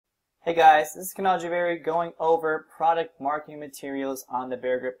Hey guys, this is Kunal Javeri going over product marketing materials on the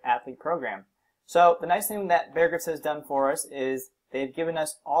Bear Grip Athlete program. So the nice thing that Bear Grips has done for us is they've given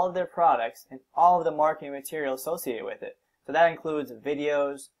us all of their products and all of the marketing material associated with it. So that includes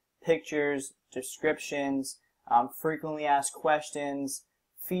videos, pictures, descriptions, frequently asked questions,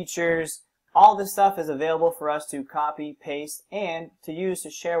 features. All this stuff is available for us to copy, paste, and to use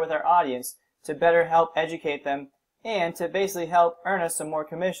to share with our audience to better help educate them and to basically help earn us some more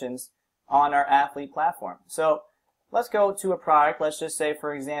commissions on our athlete platform. So let's go to a product. Let's just say,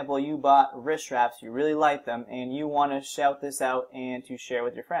 for example, you bought wrist straps, you really like them, and you want to shout this out and to share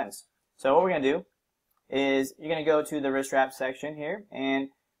with your friends. So what we're going to do is you're going to go to the wrist strap section here, and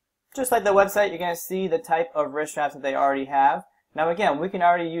just like the website, you're going to see the type of wrist straps that they already have. Now again, we can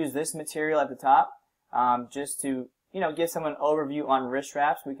already use this material at the top just to give someone an overview on wrist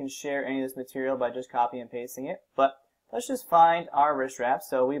straps. We can share any of this material by just copy and pasting it. But let's just find our wrist straps.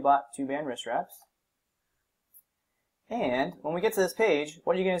 So we bought 2-band wrist straps. And when we get to this page,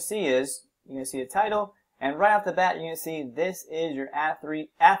 what you're going to see is, you're going to see a title, and right off the bat, you're going to see this is your athlete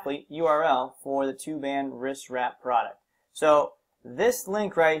URL for the 2-band wrist wrap product. So this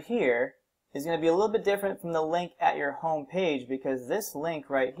link right here is going to be a little bit different from the link at your home page, because this link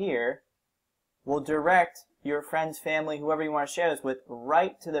right here will direct your friends, family, whoever you want to share this with,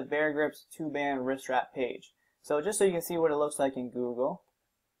 right to the Bear Grips 2-band wrist wrap page. So just so you can see what it looks like in Google,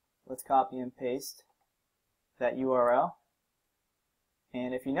 let's copy and paste that URL.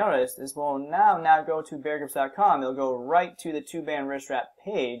 And if you notice, this will now go to beargrips.com. It'll go right to the 2-band wrist wrap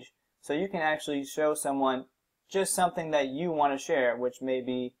page, so you can actually show someone just something that you want to share, which may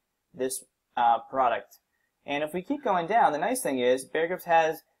be this product. And if we keep going down, the nice thing is Bear Grips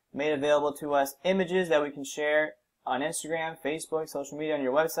has made available to us images that we can share on Instagram, Facebook, social media, on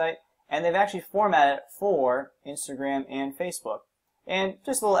your website, and they've actually formatted it for Instagram and Facebook. And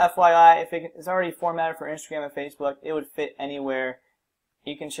just a little FYI, if it's already formatted for Instagram and Facebook, it would fit anywhere.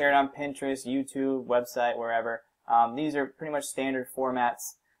 You can share it on Pinterest, YouTube, website, wherever. These are pretty much standard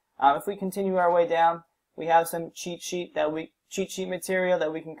formats. If we continue our way down, we have some cheat sheet material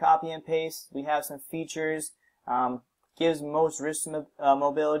that we can copy and paste. We have some features. Gives most wrist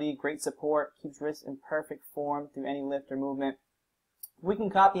mobility, great support, keeps wrists in perfect form through any lift or movement. We can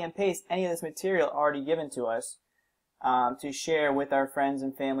copy and paste any of this material already given to us to share with our friends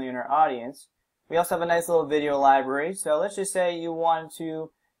and family and our audience. We also have a nice little video library. So let's just say you want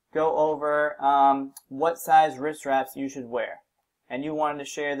to go over what size wrist straps you should wear, and you wanted to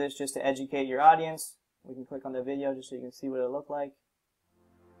share this just to educate your audience. We can click on the video just so you can see what it looked like.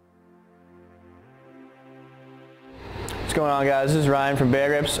 What's going on, guys? This is Ryan from Bear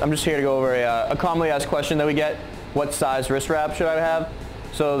Grips. I'm just here to go over a commonly asked question that we get. What size wrist wrap should I have?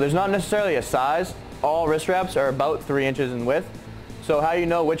 So there's not necessarily a size. All wrist wraps are about 3 inches in width. So how you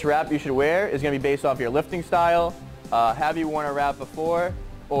know which wrap you should wear is going to be based off your lifting style. Have you worn a wrap before,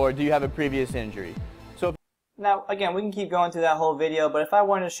 or do you have a previous injury? So now again, we can keep going through that whole video, but if I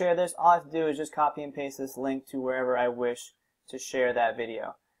wanted to share this, all I have to do is just copy and paste this link to wherever I wish to share that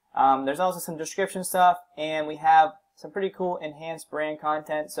video. There's also some description stuff, and we have some pretty cool enhanced brand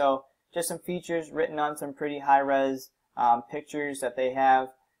content. So just some features written on some pretty high-res pictures that they have.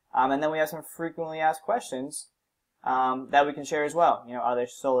 And then we have some frequently asked questions that we can share as well. Are they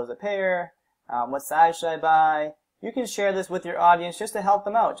sold as a pair? What size should I buy? You can share this with your audience just to help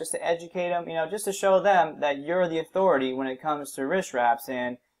them out, just to educate them, just to show them that you're the authority when it comes to wrist wraps,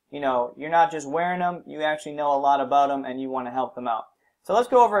 and you're not just wearing them, you actually know a lot about them and you want to help them out. So let's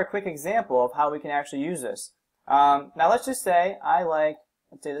go over a quick example of how we can actually use this. Now let's just say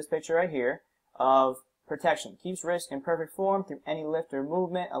let's say this picture right here of protection. Keeps wrist in perfect form through any lift or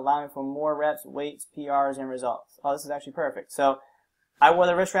movement, allowing for more reps, weights, PRs, and results. Oh, this is actually perfect. So I wore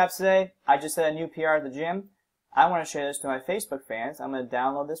the wrist wraps today. I just set a new PR at the gym. I want to share this to my Facebook fans. I'm going to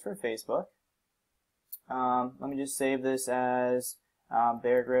download this for Facebook. Let me just save this as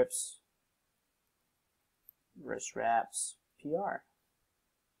Bear Grips wrist wraps PR.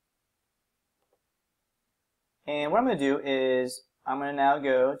 And what I'm going to do is I'm going to now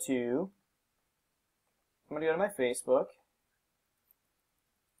go to my Facebook.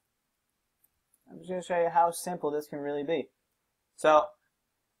 I'm just going to show you how simple this can really be. So,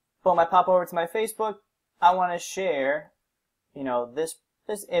 boom, I pop over to my Facebook. I want to share, this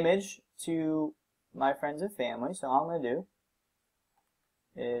image to my friends and family. So all I'm going to do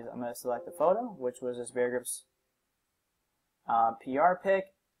is I'm going to select the photo, which was this Bear Grips PR pic.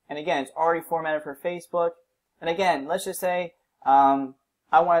 And again, it's already formatted for Facebook. And again, let's just say I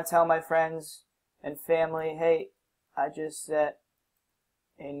want to tell my friends and family, hey, I just set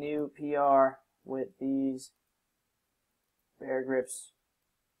a new PR with these Bear Grips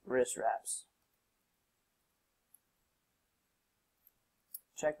wrist wraps.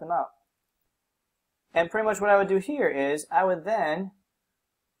 Check them out. And pretty much what I would do here is I would then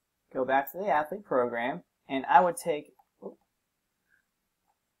go back to the athlete program and I would take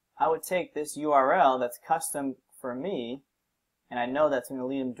this URL that's custom for me, and I know that's going to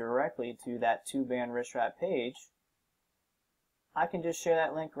lead them directly to that 2-band wrist wrap page. I can just share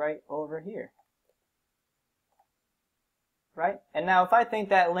that link right over here. Right? And now if I think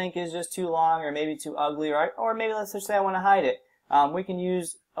that link is just too long or maybe too ugly, or maybe let's just say I want to hide it, we can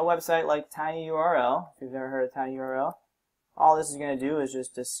use a website like TinyURL. If you've never heard of TinyURL, all this is going to do is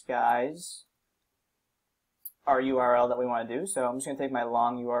just disguise our URL that we want to do. So I'm just going to take my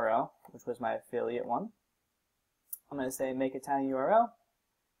long URL, which was my affiliate one. I'm going to say make a TinyURL,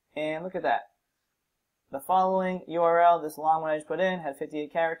 and look at that. The following URL, this long one I just put in, had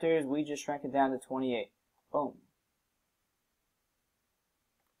 58 characters. We just shrank it down to 28. Boom.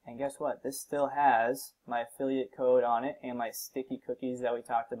 And guess what? This still has my affiliate code on it and my sticky cookies that we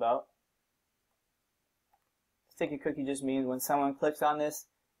talked about. Sticky cookie just means when someone clicks on this,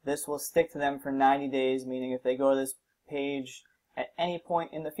 this will stick to them for 90 days, meaning if they go to this page at any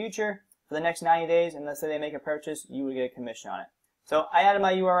point in the future for the next 90 days, and let's say they make a purchase, you would get a commission on it. So I added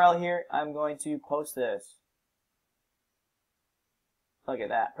my URL here. I'm going to post this. Look at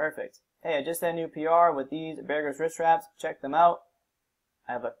that. Perfect. Hey, I just had a new PR with these Bear Grylls wrist wraps. Check them out.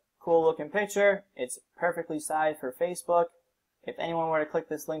 I have a cool looking picture. It's perfectly sized for Facebook. If anyone were to click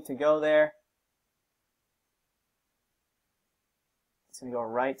this link to go there, it's going to go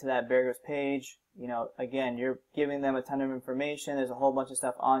right to that Bear Grylls page. You know, again, you're giving them a ton of information. There's a whole bunch of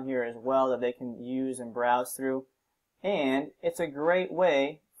stuff on here as well that they can use and browse through. And it's a great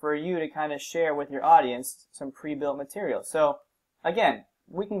way for you to kind of share with your audience some pre-built material. So, again,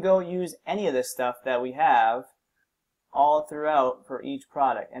 we can go use any of this stuff that we have all throughout for each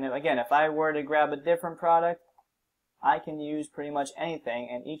product. And again, if I were to grab a different product, I can use pretty much anything,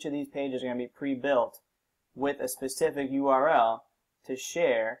 and each of these pages are going to be pre-built with a specific URL to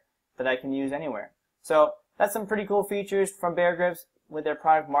share that I can use anywhere. So that's some pretty cool features from Bear Grylls with their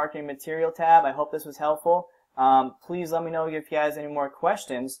product marketing material tab. I hope this was helpful. Please let me know if you guys have any more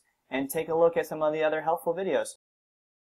questions, and take a look at some of the other helpful videos.